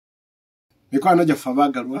Mikwano gyaffe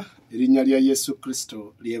abaagalwa, erinnya lya Yesu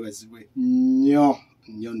Kristo lyebazibwe nnyo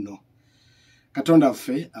nno. Katonda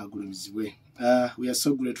waffe agulumizibwe. We are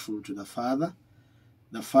so grateful to the Father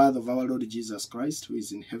of our Lord Jesus Christ, who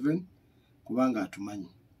is in heaven, kubanga atumanyi.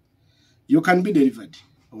 You can be delivered,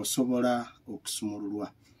 osobola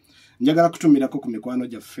okusumululwa. Njagala kutumirako ku mikwano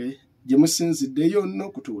gyaffe gye musinziddeyo nno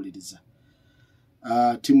kutuwuliriza.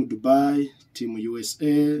 Team Dubai, Team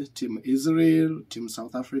USA, Team Israel, Team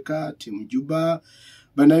South Africa, Team Juba,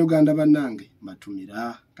 Bannayuganda bannange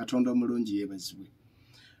batumira. Katonda omulungi yeebazibwe.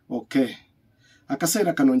 Okay.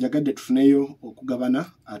 Akaseera kano njagadde tufuneyo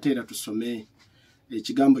okugabana ate era tusome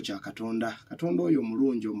ekigambo kya Katonda. Katonda oyo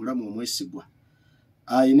omulungi omulamu omwesigwa.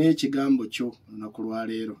 Ayina ekigambo kyo olunaku lwa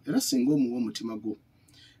leero. Era singa omuwa omutima gwo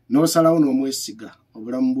n'osalawo n'omwesiga,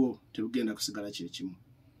 obulamu bwo tebugenda kusigala kye kimu.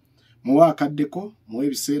 Muwe akaddeko, muwe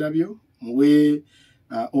ebiseera byo, muwe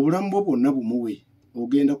obulamu bwo bwonna bumuwe,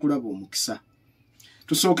 ogenda kulaba omukisa.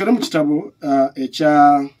 Tusookere mu kitabo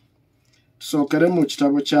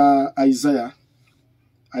kya Isaiah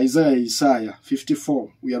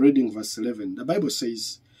 54. We are reading verse 11. The Bible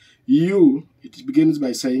says, it begins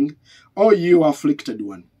by saying, "O you afflicted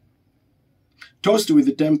one, tossed with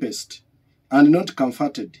the tempest, and not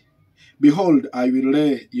comforted, behold, I will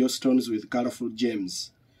lay your stones with colorful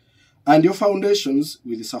gems, and your foundations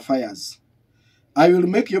with sapphires. I will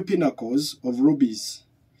make your pinnacles of rubies,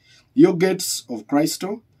 your gates of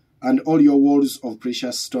crystal, and all your walls of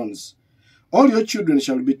precious stones. All your children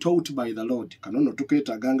shall be taught by the Lord,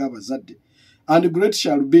 and great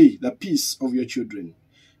shall be the peace of your children.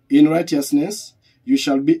 In righteousness you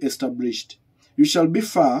shall be established. You shall be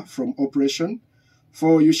far from oppression,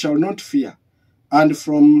 for you shall not fear, and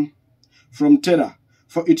from terror,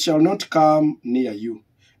 for it shall not come near you.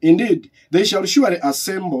 Indeed, they shall surely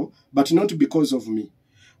assemble, but not because of me.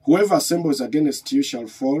 Whoever assembles against you shall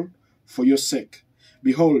fall for your sake.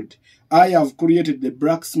 Behold, I have created the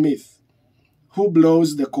blacksmith, who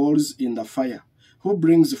blows the coals in the fire, who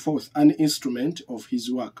brings forth an instrument of his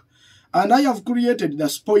work. And I have created the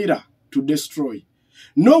spoiler to destroy.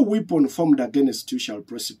 No weapon formed against you shall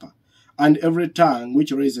prosper, and every tongue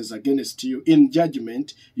which raises against you in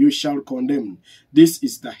judgment you shall condemn. This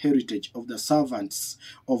is the heritage of the servants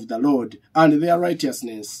of the Lord, and their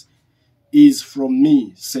righteousness is from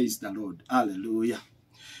me, says the Lord." Hallelujah.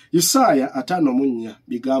 Isaya 5:4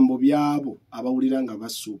 bigambo byabo abawulira nga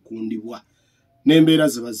basuukundibwa n'embeera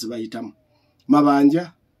ze bazibayitamu.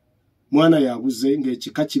 Mabanja, mwana yabuze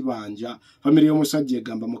ng'ekika kibanja, famire y'omusajja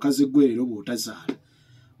egamba mukazi gwe leero bw'otazaala.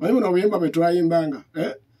 Wali muno obuyimba bwe twayimbanga,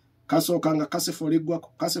 kasookanga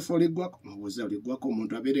kasefoligwako, mubuuza oligwako,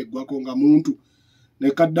 omuntu abeera eggwako nga muntu,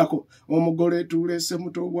 ne kaddako omugole tuleese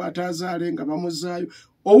muto bw'atazaale nga bamuzaayo.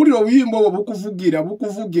 Owulira obuyimba obwo bukuvugira,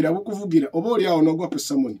 oba oli awo n'ogwa ku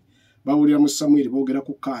Samwiri, bawulira mu Samwiri boogera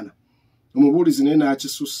ku Kaana. Omubuulizi naye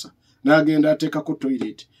n'akisussa, n'agenda ateekako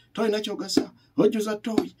toyireti. Toyi nakyogasa, ojjuza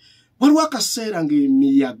toyi. Waliwo akaseera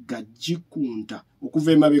ng'emiyaga gikunta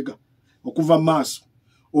okuva emabega, okuva maaso,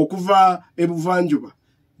 okuva ebuvanjuba,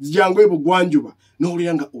 jangu ebugwanjuba,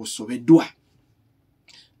 n'owulira nga osobeddwa.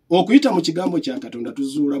 Okuyita mu kigambo kya Katonda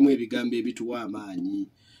tuzuulamu ebigambo ebituwa amaanyi.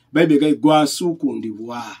 Bayibuli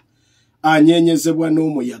gwasuukundibwa, anyeenyezebwa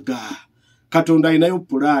n'omuyaga. Katonda alinayo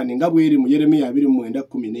pulaani nga bw'eri mu Yeremiya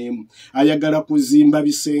 29:11. Ayagala kuzimba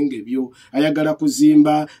bisenge byo, ayagala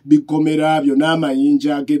kuzimba bikomera byo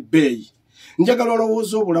n'amayinja ag'ebbeeyi. Njagala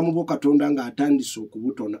olowooza obulamu bwo Katonda ng'atandise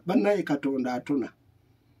okubutona. Bannaye Katonda atona.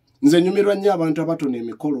 Nze nyumirwa nnyo abantu abatona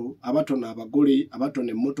emikolo, abatona abagole,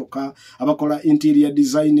 abatona emmotoka, abakola interior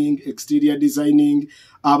designing, exterior designing,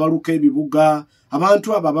 abaluka ebibuga,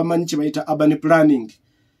 abantu abo abamanyi kye bayita urban planning.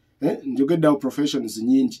 Njogeddawo professions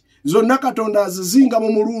nyingi. Zonna Katonda azizinga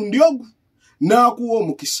mu mulundi ogwo n'akuwa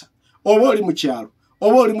omukisa. Oba oli mu kyalo,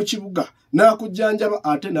 oba oli mu kibuga, n'akujjanjaba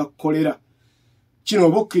ate n'akukolera. Kino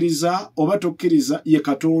oba okkiriza oba tokkiriza ye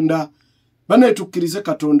Katonda. Bannaye tukkirize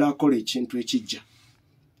Katonda akola ekintu ekijja.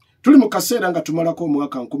 Tuli mu kaseera nga tumalako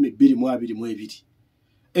omwaka 2022.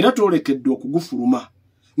 Era twolekeddwa okugufuluma.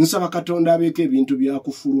 Nsaba Katonda abeeko ebintu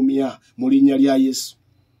byakufulumya mu linnya lya Yesu.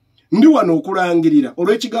 Ndi wano okulangirira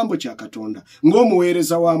olw'ekigambo kya Katonda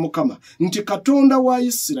ng'omuweereza wa Mukama nti Katonda wa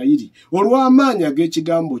Isirayiri olw'amaanyi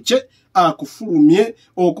ag'ekigambo kye akufulumye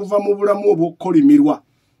okuva mu bulamu obw'okukolimirwa,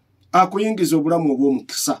 akuyingiza obulamu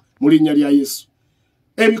obw'omukisa mu linnya lya Yesu.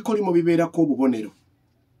 Ebikolimo bibeerako obubonero.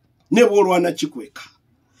 Ne bw'olwana kikweka,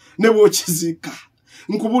 ne bw'okiziika,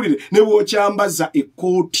 nkubulire, ne bw'okyambaza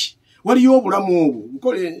ekkooti, waliyo obulamu obwo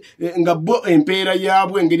bukole nga bo empeera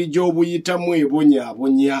yaabwo engeri gy'obuyitamu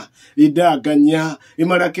ebonyaabonya, edaaganya,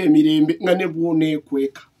 emalako emirembe nga ne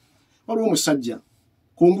bw'oneekweka. Waliwo omusajja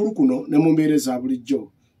kungulu kuno ne mu mbeere za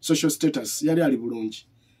bulijjo social status yali ali bulungi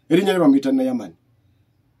erinnya lye bamuyita Nayamani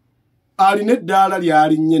alina eddaala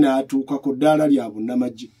lyali nnye n'atuuka ku ddaala lya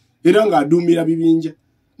bunnamagye era ng'aduumira bibinja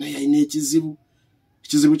naye alina ekizibu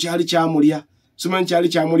kyali kyamulya simanyi kyali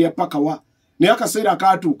kyamulya paka wa naye akaseera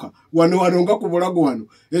akaatuuka wano nga ku bulago wano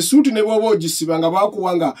essuuti ne bw'oba ogisiba nga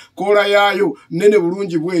baakuwanga koola yaayo nnene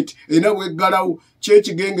bulungi bweti era bweggalawo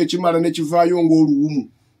kyekigenge kimala ne kivaayo ng'oluwumu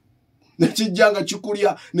ne kijja nga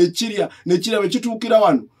kikulya ne kirya ne kiraba kituukira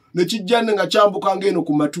wano ne kijja nga kyambuka ng'eno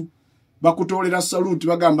ku matu bakutoolera saluti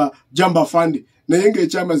bagamba jamba afande naye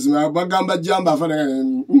ng'ekyamazima bagamba jamba afande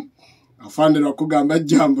afande lwakugamba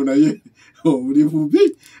jambo naye obuli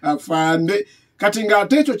bubi afande kati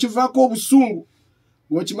ng'ate ekyo kivaako obusungu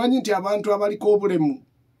bw'okimanyi nti abantu abaliko obulemu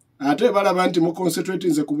ate balaba nti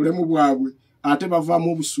muconcentratinze ku bulemu bwabwe ate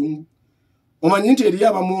bavaamu obusungu omanyi nti eriyo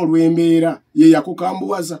abamu olw'embeera ye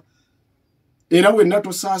yakukambuwaza era wenna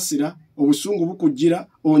tosaasira obusungu bukujjira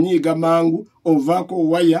onyiiga mangu ovaako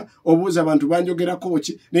owaya obuuza abantu banjogerako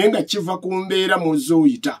ki naye nga kiva ku mbeera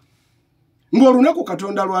mw'ozooyita ng'olunaku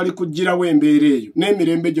Katonda lwali kujjirawo embeera eyo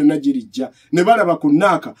n'emirembe gyonna girijja ne balaba ku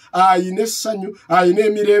nnaaka ayina essanyu ayina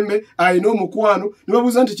emirembe ayina omukwano ne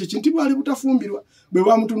babuuza nti kiki nti bwali butafumbirwa bwe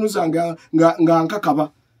bamutunuza nga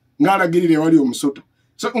nkakaba ng'alagirira ewali omusota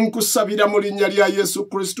so nkusabira mu linnya lya Yesu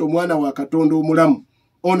Kristo omwana wa Katonda omulamu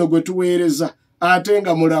ono gwe tuweereza ate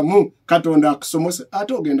nga mulamu Katonda akusomose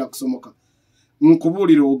ate ogenda kusomoka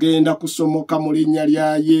nkubuulira ogenda kusomoka mu linnya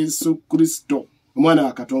lya Yesu Kristo omwana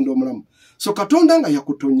wa Katonda omulamu so Katonda nga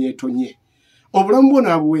yakutonyeetonye obulamu bwo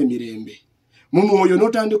n'abuwa emirembe mu mwoyo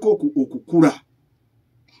n'otandika okukula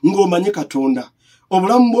ng'omanyi Katonda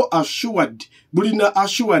obulamu bwo assured bulina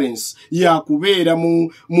assurance yakubeera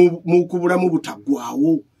mu kubulamu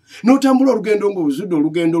butaggwaawo n'otambula olugendo ng'obuzudde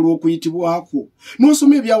olugendo lw'okuyitibwako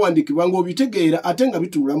n'osoma ebyawandiikibwa ng'obitegeera ate nga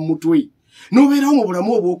bituula mu mutwe n'obeerawo mu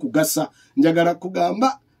bulamu obw'okugasa njagala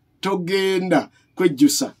kugamba togenda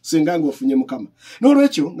kwejjusa singa ng'ofunye Mukama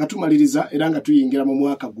n'olwekyo nga tumaliriza era nga tuyingira mu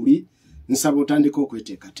mwaka guli nsaba otandika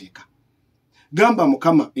okweteekateeka gamba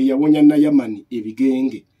Mukama eyawonya Nayamani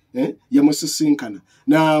ebigenge yamusisinkana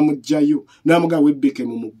n'amugjayo n'amugawa ebbike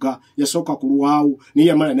mu mugga yasooka ku lwawu naye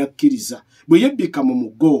yamala n'akkiriza bwe yebbika mu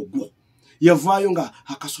mugga ogwo yavaayo nga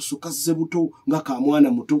akasusu kazze buto nga ka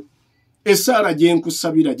mwana muto essaala gye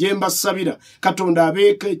nkusabira gye mbasabira Katonda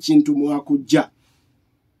abeeko ekintu mwakujja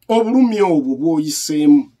obulumi obwo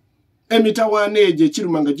bw'oyiseemu emitawaana egyo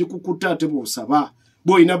ekiruma nga gikukuta ate bw'osaba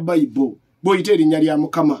bw'olina Bayibuli bw'oyita erinnya lya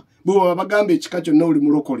Mukama bwe bagamba ekika kyonna oli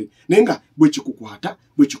mulokole naye nga bwe kikukwata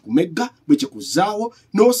bwe kikumegga bwe kikuzaawo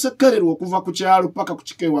n'osekererwa okuva ku kyalo paka ku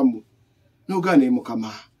kika ewammwe n'ogaana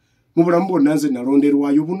Mukama mu bulamu bwonna nze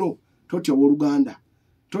nalonderwayo buno totya w'oluganda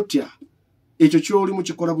totya ekyo ky'olimu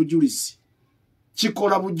kikola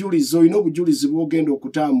bujulizi olina obujulizi bw'ogenda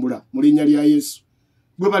okutambula mu linnya lya Yesu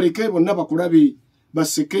gwe baleke bonna bakulabe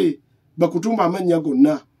baseke bakutumba amannya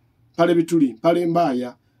gonna pale bituli pale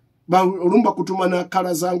mbaaya olumba kutuma na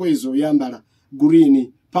kala zango ezo oyambala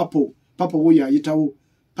green purple wuya ayitawo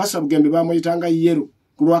pasa bugembe bamuyitanga yero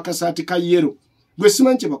ku lwakasaati ka yero gwe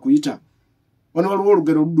simanyi bakuyita wano waliwo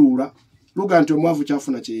olugero luduula luga nti omwavu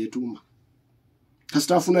kyafuna kye yeetuuma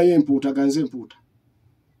kasita afuna empuuta ganze empuuta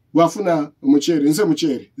bwafuna omuceere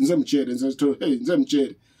nze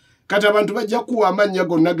muceere kati abantu bajja kuwa amannya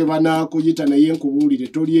gonna ge banaakuyita naye nkubuulire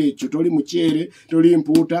toli ekyo toli muceere toli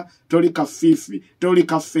mpuuta toli kafiifi toli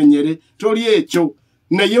kaffenyere toli ekyo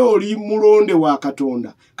naye oli mulonde wa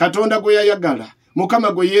Katonda gwe yayagala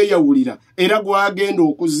Mukama gwe yeeyawulira era gwagenda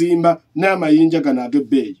okuzimba n'amayinja gano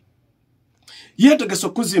ag'ebbeeyi yeetegese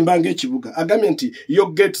okuzimba ng'ekibuga agambye nti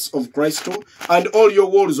your gates of crystal and all your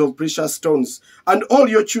walls of precious stones and all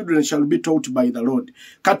your children shall be taught by the Lord.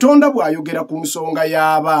 Katonda bw'ayogera ku nsonga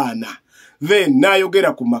y'abaana then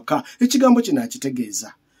n'ayogera ku maka ekigambo kino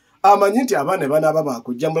akitegeeza amanyi nti abaana banaaba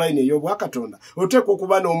baakujja mu layini ey'obwa Katonda oteekwa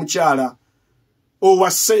okuba n'omukyala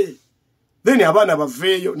owase then abaana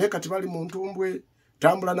baveeyo naye kati bali mu ntumbwe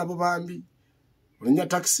tambula nabo bambi olinya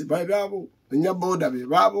taxi baabo olinya boda be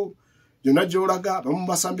baabo yonna gy'olaga abamu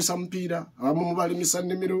basambisa mupiira abamu mubalimisa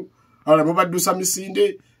nnimiro abalala baddusa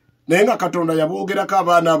misinde naye nga Katonda yaboogerako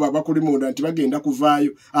abaana abo abakuli munda nti bagenda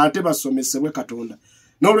kuvaayo ate basomesebwe Katonda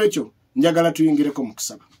n'olwekyo njagala tuyingireko mu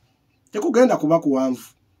kusaba tekugenda kuba kuwanvu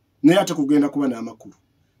naye ate kugenda kuba n'amakulu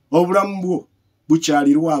obulamu bwo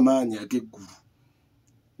bukyalirwa amaanyi ag'eggulu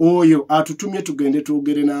oyo atutumye tugende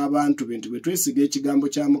twogere n'abantu be nti bwe twesiga ekigambo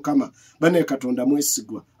kya Mukama bane Katonda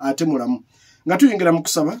mwesigwa ate mulamu nga tuyingira mu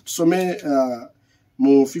kusaba tusome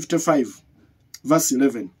mu 55 verse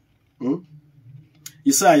 11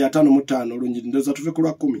 Isaya 5:5 olungi ndoza tuve ku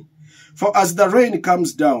lwa 10 For as the rain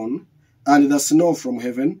comes down and the snow from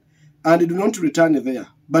heaven, and do not return there,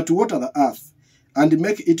 but water the earth, and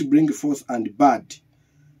make it bring forth and bud,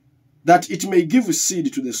 that it may give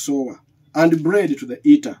seed to the sower, and bread to the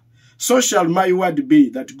eater, so shall my word be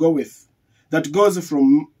that goes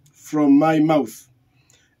from my mouth.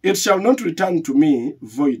 It shall not return to me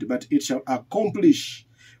void, but it shall accomplish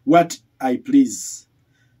what I please,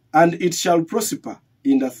 and it shall prosper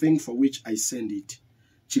in the thing for which I send it.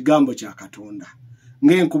 Kigambo kya Katonda.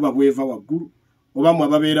 Ng'enkuba bweva waggulu, oba mwe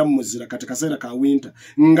ababeera mu muzira kati kaseera ka winter,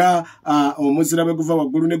 nga omuzira bwe guva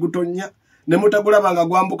waggulu ne gutonnya, ne mutagulaba nga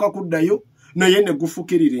gwambuka kuddayo, naye ne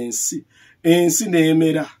gufukirira ensi. Ensi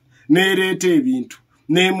neemera, neereeta ebintu,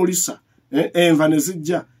 neemulisa, enva ne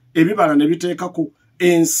zijja, ebibala ne biteekako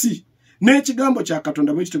ensi. N'ekigambo kya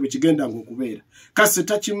Katonda bwe kityo bwe kigenda okubeera. Kasi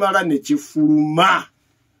takimala ne kifuluma.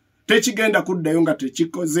 Tekigenda kuddayo nga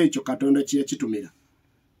tekikoze ekyo Katonda kye yakitumira.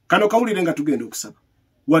 Kano kawulire nga tugenda okusaba.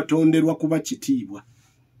 Watonderwa kuba kitiibwa.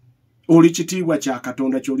 Oli kitiibwa kya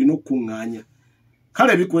Katonda ky'olina okuŋŋaanya.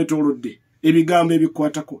 Kale bikwetoolodde, ebigambo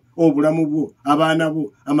ebikwatako, obulamu bwo, abaana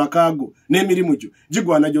bo, amaka go, n'emirimu gyo,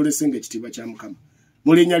 gigwana gy'olesenga ekitiibwa kya Mukama.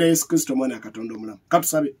 Mu linnya lya Yesu Kristo Mwana wa Katonda omulamu.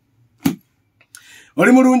 Katusabe.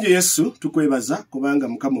 Oli mulungi Yesu, tukwebaza kubanga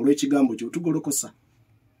Mukama olw'ekigambo kyo tugolokosa.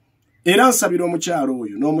 Era nsabira omukyalo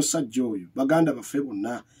oyo n'omusajja oyo, baganda baffe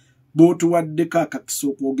bonna, b'otuwaddeko akakisa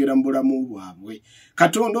okwogera mu bulamu bwabwe.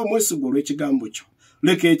 Katonda omwesigwa olw'ekigambo kyo.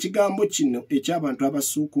 Leka ekigambo kino eky'abantu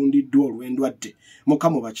abasuukundiddwa olw'endwadde,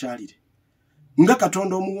 Mukama obakyalire. Nga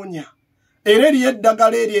Katonda omuwonya. Era eriyo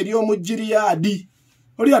eddagala eryo ery'omu Giriyadi.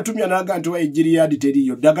 Oli atumya n'aga nti wa Giriyadi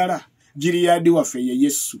teriyo ddagala. Giriyadi waffe ye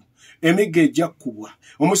Yesu. Emigga ejja kkubwa,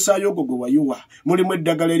 omusaayi ogwo gwe wayuwa, mulimu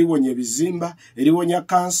eddagala eriwonya ebizimba, eriwonya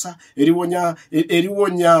kansa,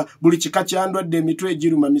 eriwonya buli kika kya ndwadde, emitwe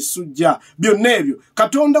egiruma, misujja, byonna ebyo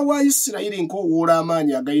Katonda wa Isirayiri nk'owoola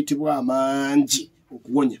amaanyi agayitibwa amangi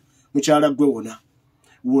okuwonya. Mukyala gwe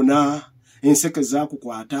wona enseke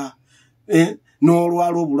zaakukwata,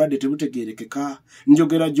 n'olwala obulwadde tebutegeerekeka.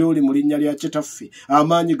 Njogera gy'oli mu linnya lya Kitaffe.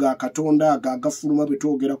 Amaanyi ga Katonda agafuluma bwe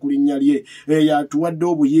twogera ku linnya lye. Yatuwadde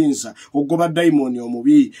obuyinza ogoba dayimooni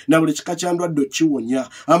omubi na buli kika kya ndwadde okiwonya.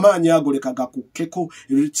 Amaanyi ago leka gakukkeko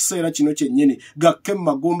ekiseera kino kyennyini, gakke mu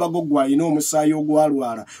magumba go gw'alina omusaayi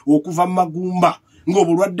ogwalwala okuva mu magumba,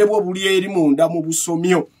 ng'obulwadde bwo buli eri munda mu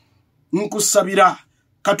busomyo. Nkusabira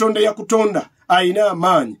Katonda yakutonda ayina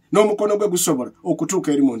amaanyi n'omukono gwe gusobola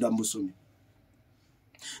okutuuka eri munda mu busomyo.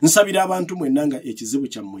 Nsabira abantu mwenna nga ekizibu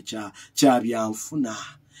kyammwe kya byanfuna.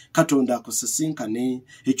 Katonda akusisinkane,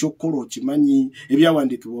 ekyokukola okimanyi,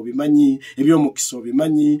 ebyawandiikibwa obimanyi, eby'omukisa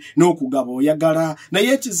obimanyi, n'okugaba oyagala,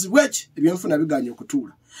 naye ekizibu eki ebyenfuna biganye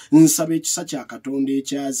okutuula. Nsaba ekisa kya Katonda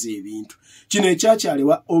ekyaza ebintu. Kino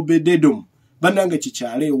ekyakyalewa Obededomu, bannange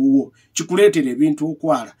kikyale ewuwo, kikuleetera ebintu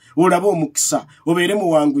okwala, olabe omukisa, obeere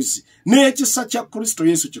muwanguzi, n'ekisa kya Kristo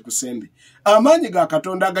Yesu kikusembe. Amaanyi ga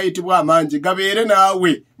Katonda agayitibwa amangi gabeere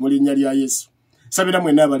naawe mu linnya lya Yesu. Sabira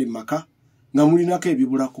mwenna abali mu maka nga mulinako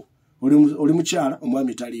ebibulako. Oli mukyala,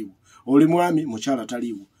 omwami taliiwo. Oli mwami, mukyala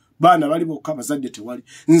taliiwo. Baana bali bokka, bazadde tewali.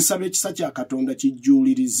 Nsaba ekisa kya Katonda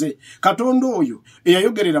kijjuulirize. Katonda oyo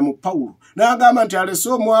eyayogerera mu Pawulo n'agamba nti alese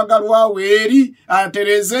omwagalwa we eri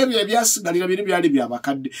atereeze ebyo ebyasigalira biri byali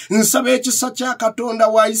by'abakadde. Nsaba ekisa kya Katonda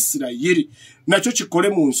wa Isirayiri nakyo kikole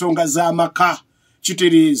mu nsonga z'amaka,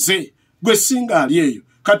 kitereeze. Gwe singa ali eyo,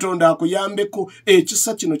 Katonda akuyambeko,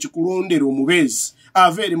 ekisa kino kikulondera omubeezi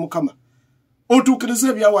ava eri Mukama. Otuukirize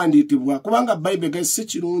ebyawandiikibwa kubanga Bayibuli si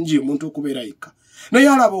kirungi omuntu okubeera yekka. Naye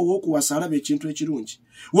alaba ow'okuwasa alaba ekintu ekirungi.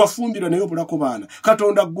 Wafumbirwa naye obulako baana.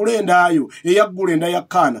 Katonda aggula endaayo, eyaggula enda ya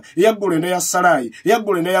Kaana, eyaggula enda ya Salaayi,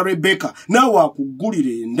 eyaggula enda ya Rebeka, naawe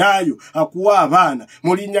akuggulira endaayo, akuwa abaana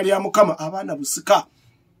mu linnya lya Mukama. Abaana busika.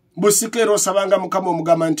 Busika era osabanga Mukama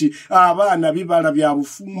omugamba nti abaana bibala bya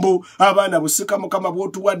bufumbo, abaana busika Mukama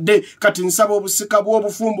bw'otuwadde, kati nsaba obusika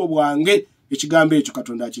bw'obufumbo bwange. Ekigambo ekyo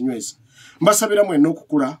Katonda akinyweza. Mbasabira mwenna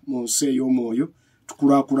okukula mu nsi ey'omwoyo,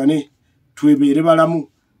 tukulaakulane, twebeere balamu,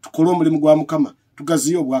 tukole omulimu gwa Mukama,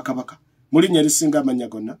 tugaziye obwakabaka mu linnya erisinga amannya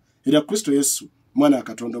gonna erya Kristo Yesu Mwana wa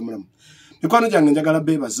Katonda omulamu. Mikwano gyange njagala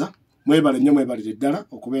beebaza, mwebale nnyo, mwebalire ddala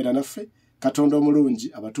okubeera naffe. Katonda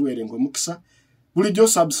omulungi abatuweerenga omukisa. Bulijjo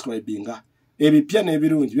subscribinga, ebipya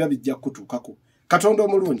n'ebirungi biba bijja kutuukako. Katonda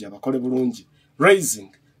omulungi abakole bulungi. Raising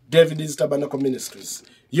David's Tabernacle Ministries.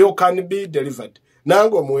 You can be delivered.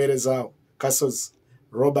 Nange omuweerezaawo Kasozi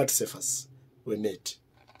Robert Cephas we met.